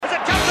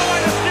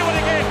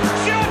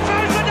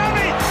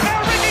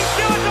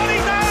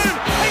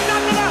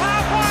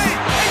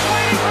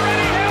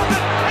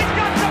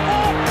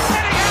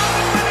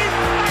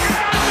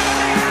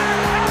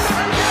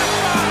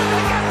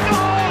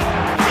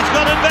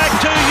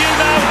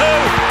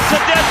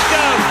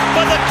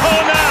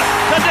corner.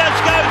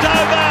 Tedesco's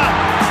over.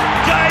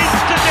 James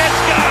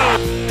Tedesco.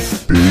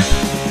 Big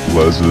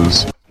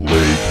Les's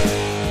League.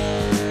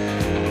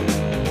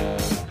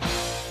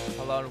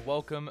 Hello and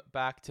welcome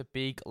back to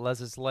Big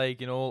Les's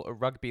League and all a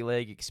rugby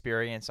league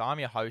experience. I'm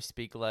your host,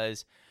 Big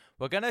Les.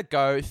 We're going to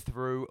go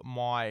through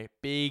my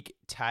big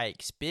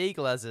takes, Big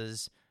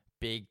Les's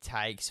big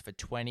takes for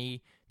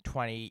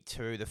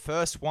 2022. The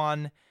first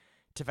one,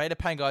 Tevita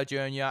Pangai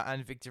Jr.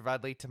 and Victor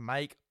Radley to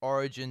make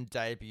Origin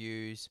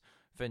debuts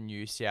for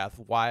New South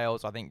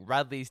Wales. I think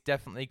Radley's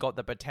definitely got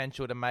the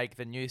potential to make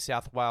the New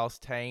South Wales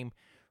team.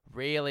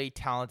 Really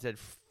talented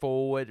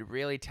forward,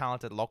 really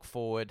talented lock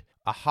forward.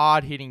 A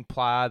hard-hitting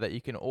player that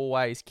you can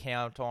always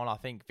count on. I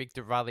think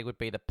Victor Radley would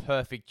be the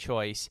perfect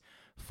choice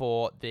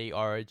for the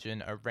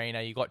Origin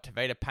arena. You got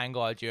Tevita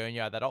Pangai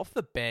Jr. that off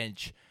the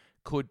bench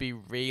could be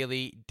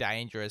really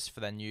dangerous for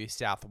the New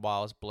South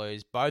Wales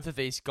Blues. Both of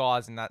these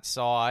guys in that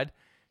side,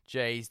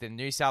 geez, the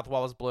New South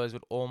Wales Blues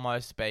would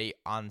almost be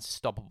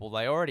unstoppable.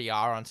 They already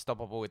are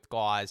unstoppable with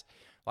guys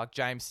like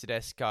James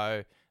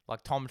Tedesco,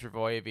 like Tom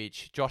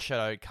Trbojevic, Josh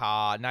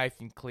Addo-Carr,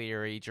 Nathan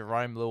Cleary,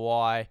 Jerome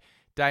Luai,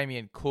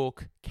 Damien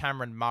Cook,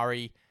 Cameron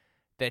Murray.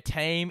 Their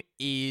team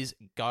is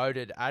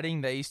goated.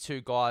 Adding these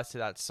two guys to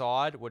that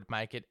side would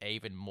make it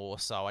even more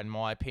so. In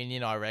my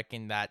opinion, I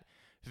reckon that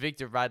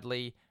Victor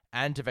Radley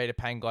and Tevita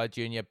Pangai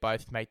Jr.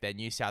 both make their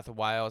New South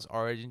Wales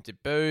Origin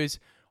debuts.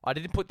 I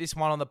didn't put this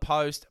one on the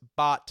post,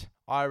 but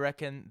I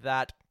reckon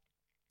that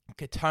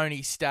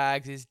Kotoni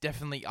Staggs is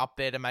definitely up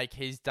there to make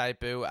his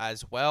debut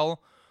as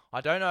well.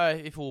 I don't know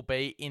if it will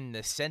be in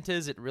the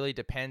centres. It really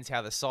depends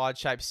how the side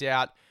shapes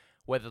out,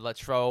 whether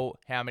Latrell,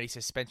 how many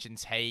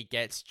suspensions he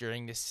gets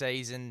during the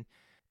season.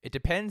 It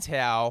depends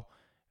how,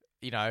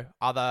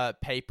 other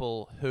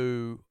people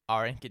who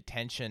are in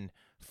contention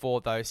for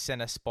those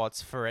centre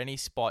spots, for any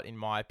spot, in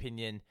my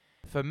opinion.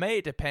 For me,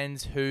 it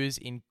depends who's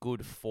in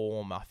good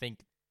form. I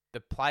think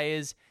the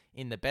players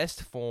in the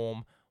best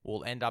form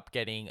will end up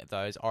getting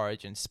those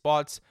Origin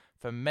spots.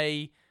 For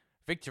me,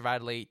 Victor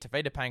Radley,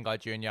 Tevita Pangai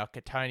Jr.,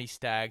 Kotoni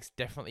Staggs,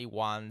 definitely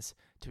ones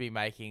to be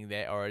making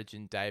their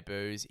Origin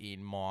debuts,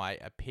 in my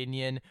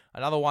opinion.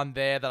 Another one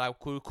there that I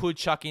could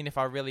chuck in if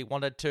I really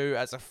wanted to,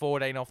 as a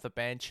 14 off the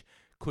bench,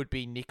 could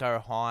be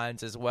Nicho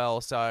Hynes as well.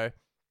 So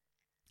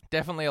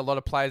definitely a lot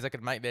of players that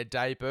could make their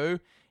debut.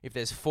 If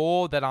there's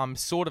four that I'm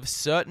sort of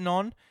certain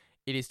on,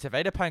 it is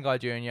Tevita Pangai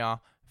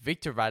Jr.,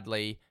 Victor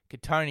Radley,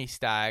 Kotoni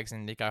Staggs,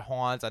 and Nicho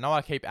Hynes. I know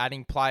I keep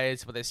adding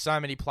players, but there's so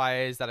many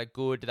players that are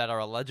good, that are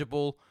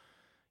eligible.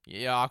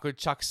 Yeah, I could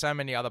chuck so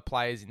many other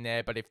players in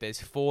there, but if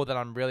there's four that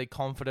I'm really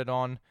confident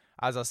on,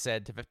 as I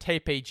said,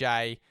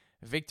 TPJ,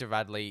 Victor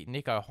Radley,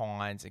 Nicho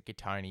Hynes, and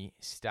Kotoni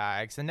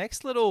Staggs. The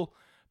next little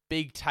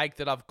big take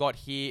that I've got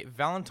here,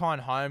 Valentine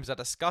Holmes. I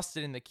discussed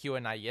it in the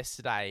Q&A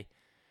yesterday,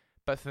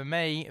 but for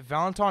me,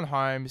 Valentine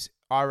Holmes,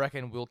 I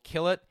reckon, will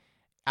kill it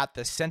at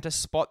the centre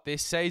spot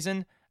this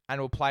season and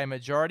will play a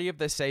majority of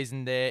the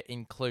season there,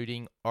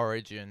 including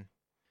Origin.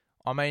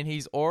 I mean,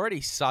 he's already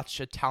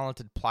such a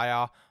talented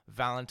player,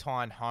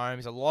 Valentine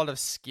Holmes. A lot of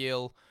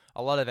skill,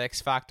 a lot of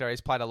X factor. He's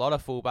played a lot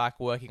of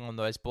fullback, working on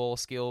those ball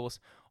skills.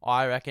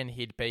 I reckon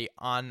he'd be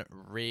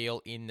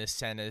unreal in the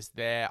centres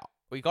there.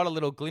 We got a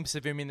little glimpse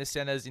of him in the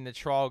centres in the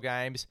trial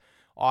games.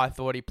 I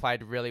thought he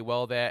played really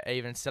well there,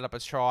 even set up a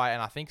try,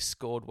 and I think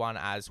scored one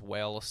as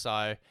well.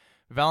 So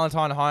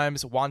Valentine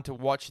Holmes, one to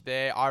watch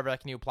there. I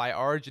reckon he'll play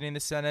Origin in the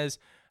centres.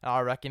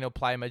 I reckon he'll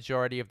play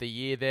majority of the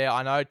year there.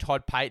 I know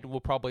Todd Payton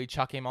will probably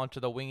chuck him onto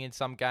the wing in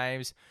some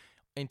games,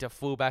 into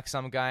fullback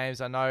some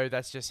games. I know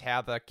that's just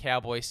how the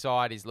Cowboys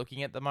side is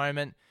looking at the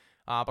moment.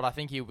 But I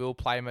think he will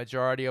play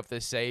majority of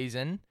the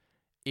season,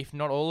 if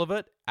not all of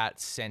it,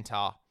 at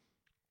centre.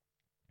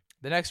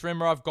 The next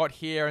rumour I've got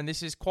here, and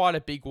this is quite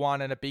a big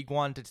one and a big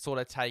one to sort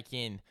of take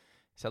in.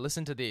 So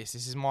listen to this.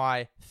 This is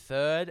my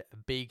third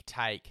big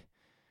take.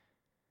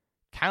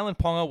 Kalyn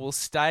Ponga will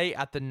stay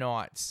at the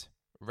Knights.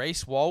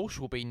 Reece Walsh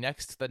will be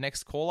the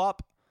next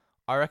call-up.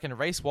 I reckon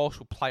Reece Walsh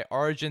will play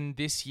Origin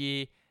this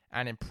year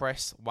and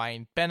impress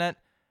Wayne Bennett,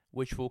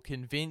 which will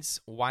convince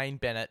Wayne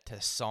Bennett to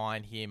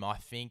sign him. I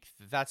think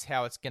that's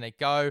how it's going to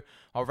go.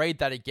 I'll read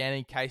that again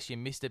in case you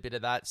missed a bit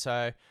of that.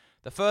 So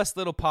the first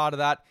little part of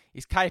that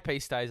is KP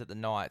stays at the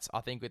Knights.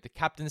 I think with the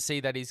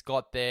captaincy that he's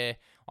got there,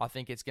 I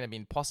think it's going to be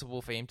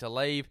impossible for him to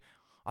leave.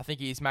 I think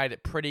he's made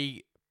it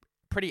pretty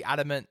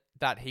adamant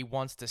that he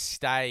wants to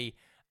stay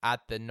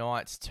at the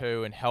Knights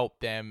too and help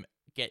them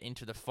get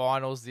into the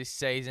finals this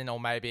season, or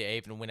maybe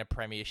even win a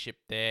premiership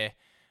there.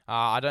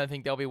 I don't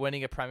think they'll be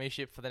winning a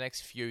premiership for the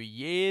next few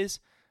years,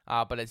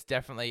 but it's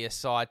definitely a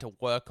side to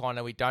work on,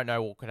 and we don't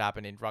know what could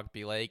happen in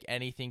rugby league.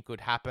 Anything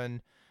could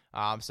happen.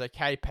 So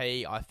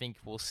KP, I think,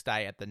 will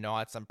stay at the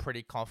Knights. I'm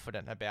pretty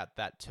confident about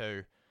that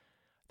too.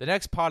 The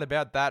next part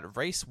about that,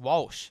 Reece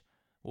Walsh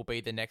will be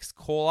the next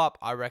call-up.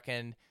 I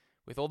reckon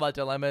with all the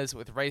dilemmas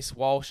with Reece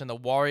Walsh and the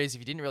Warriors, if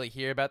you didn't really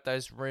hear about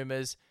those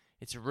rumours,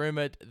 it's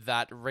rumoured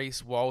that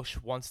Reece Walsh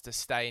wants to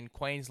stay in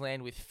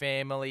Queensland with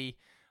family.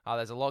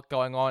 There's a lot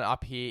going on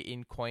up here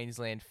in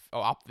Queensland,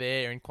 or up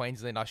there in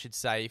Queensland, I should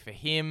say, for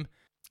him.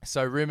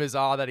 So rumours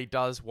are that he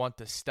does want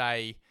to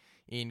stay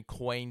in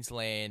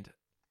Queensland.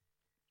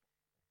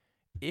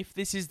 If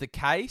this is the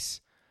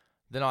case,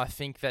 then I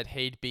think that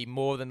he'd be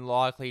more than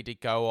likely to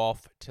go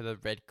off to the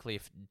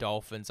Redcliffe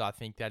Dolphins. I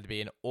think that'd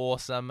be an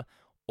awesome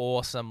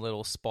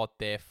little spot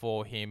there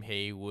for him.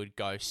 He would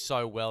go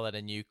so well at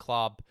a new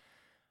club,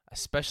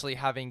 especially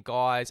having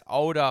guys,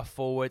 older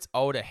forwards,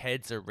 older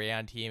heads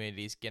around him. It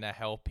is going to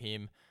help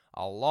him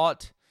a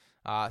lot.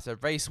 So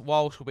Reece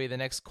Walsh will be the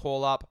next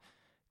call-up.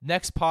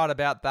 Next part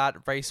about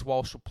that, Reece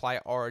Walsh will play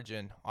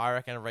Origin. I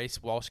reckon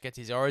Reece Walsh gets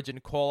his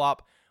Origin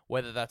call-up,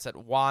 whether that's at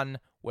 1,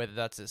 whether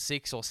that's at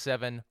 6 or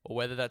 7, or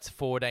whether that's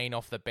 14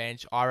 off the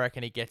bench. I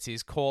reckon he gets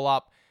his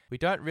call-up. We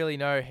don't really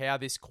know how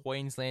this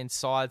Queensland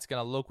side's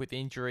going to look with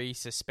injuries,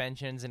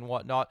 suspensions and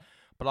whatnot,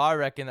 but I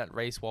reckon that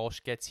Reece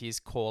Walsh gets his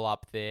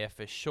call-up there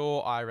for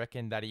sure. I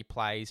reckon that he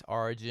plays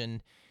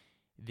Origin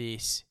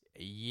this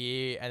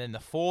year. And then the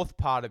fourth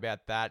part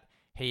about that,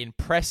 he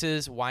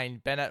impresses Wayne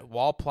Bennett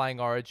while playing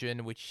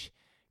Origin, which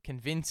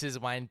convinces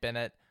Wayne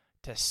Bennett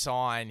to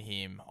sign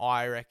him.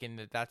 I reckon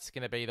that that's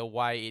going to be the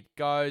way it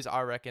goes.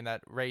 I reckon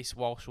that Reece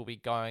Walsh will be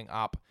going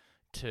up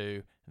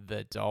to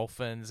the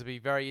Dolphins. It'll be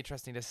very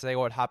interesting to see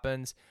what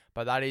happens,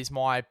 but that is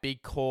my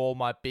big call,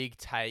 my big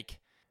take.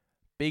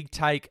 Big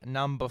take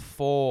number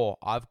 4.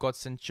 I've got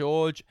St.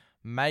 George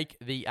make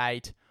the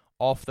 8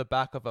 off the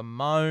back of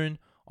Amone,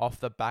 off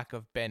the back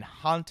of Ben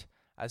Hunt,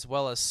 as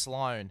well as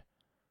Sloan.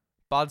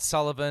 Bud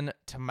Sullivan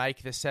to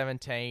make the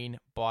 17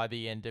 by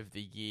the end of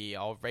the year.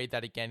 I'll read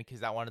that again because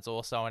that one is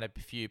also in a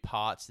few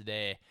parts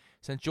there.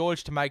 St.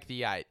 George to make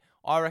the 8.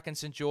 I reckon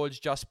St.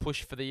 George just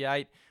push for the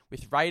 8.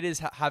 With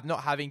Raiders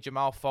not having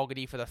Jamal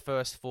Fogarty for the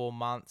first 4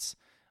 months,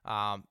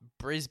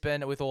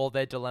 Brisbane with all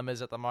their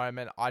dilemmas at the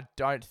moment, I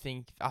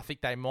think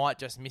they might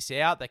just miss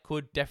out. They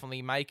could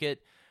definitely make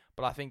it,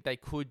 but I think they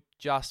could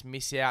just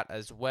miss out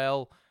as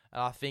well.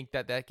 And I think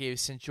that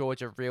gives St.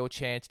 George a real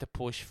chance to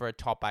push for a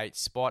top 8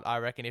 spot. I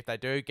reckon if they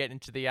do get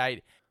into the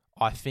 8,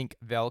 I think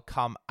they'll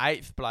come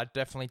 8th, but I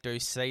definitely do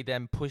see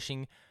them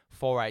pushing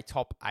for a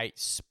top 8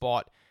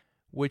 spot,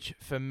 which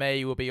for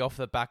me will be off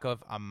the back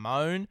of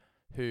Amone,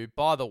 who,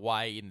 by the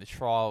way, in the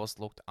trials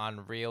looked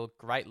unreal.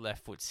 Great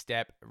left foot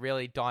step,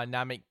 really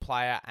dynamic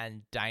player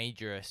and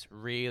dangerous,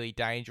 really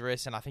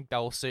dangerous. And I think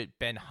they'll suit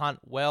Ben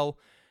Hunt well.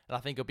 And I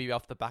think it'll be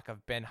off the back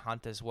of Ben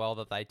Hunt as well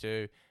that they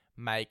do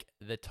make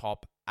the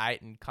top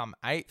 8 and come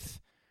 8th.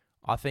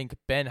 I think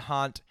Ben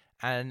Hunt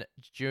and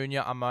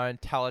Junior Amone,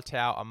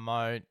 Talatau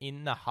Amone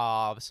in the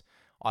halves,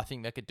 I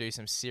think they could do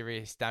some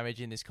serious damage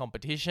in this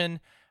competition,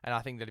 and I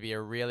think that'd be a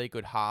really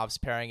good halves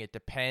pairing. It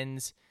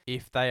depends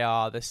if they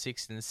are the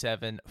 6 and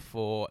 7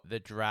 for the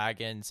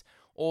Dragons.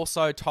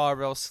 Also,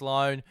 Tyrell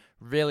Sloan,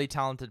 really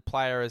talented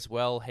player as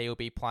well. He'll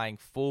be playing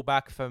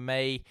fullback for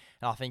me,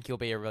 and I think he'll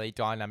be a really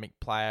dynamic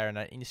player and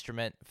an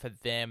instrument for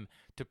them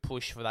to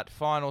push for that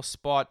final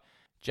spot.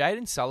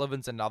 Jaden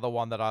Sullivan's another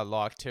one that I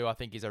like too. I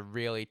think he's a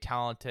really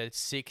talented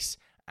 6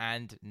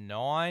 and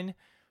 9.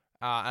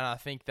 And I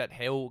think that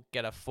he'll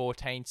get a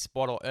 14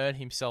 spot or earn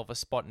himself a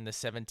spot in the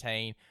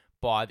 17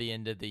 by the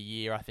end of the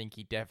year. I think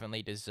he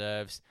definitely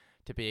deserves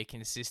to be a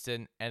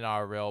consistent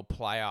NRL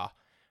player.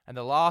 And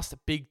the last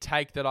big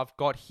take that I've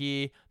got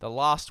here, the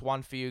last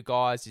one for you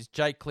guys, is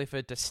Jake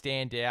Clifford to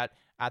stand out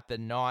at the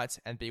Knights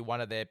and be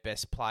one of their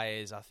best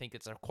players. I think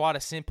it's quite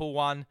a simple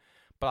one,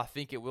 but I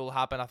think it will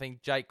happen. I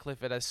think Jake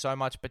Clifford has so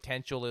much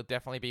potential. He'll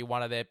definitely be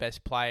one of their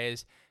best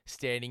players,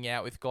 standing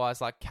out with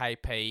guys like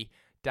KP,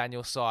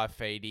 Daniel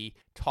Saifidi,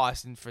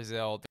 Tyson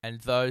Frizzell,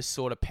 and those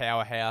sort of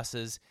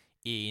powerhouses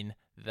in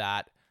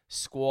that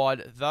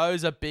squad.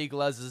 Those are Big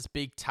Les's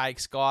big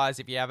takes, guys.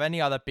 If you have any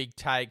other big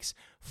takes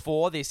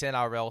for this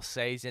NRL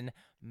season,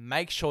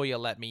 make sure you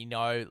let me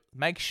know.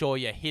 Make sure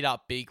you hit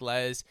up Big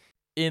Les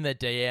in the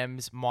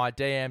DMs. My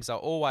DMs are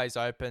always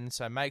open,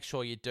 so make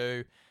sure you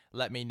do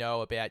let me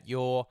know about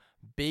your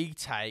big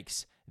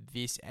takes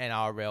this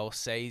NRL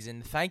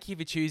season. Thank you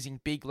for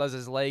choosing Big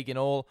Les's League and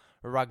all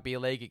rugby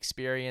league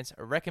experience.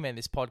 I recommend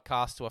this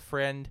podcast to a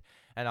friend,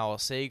 and I will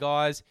see you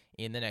guys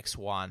in the next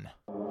one.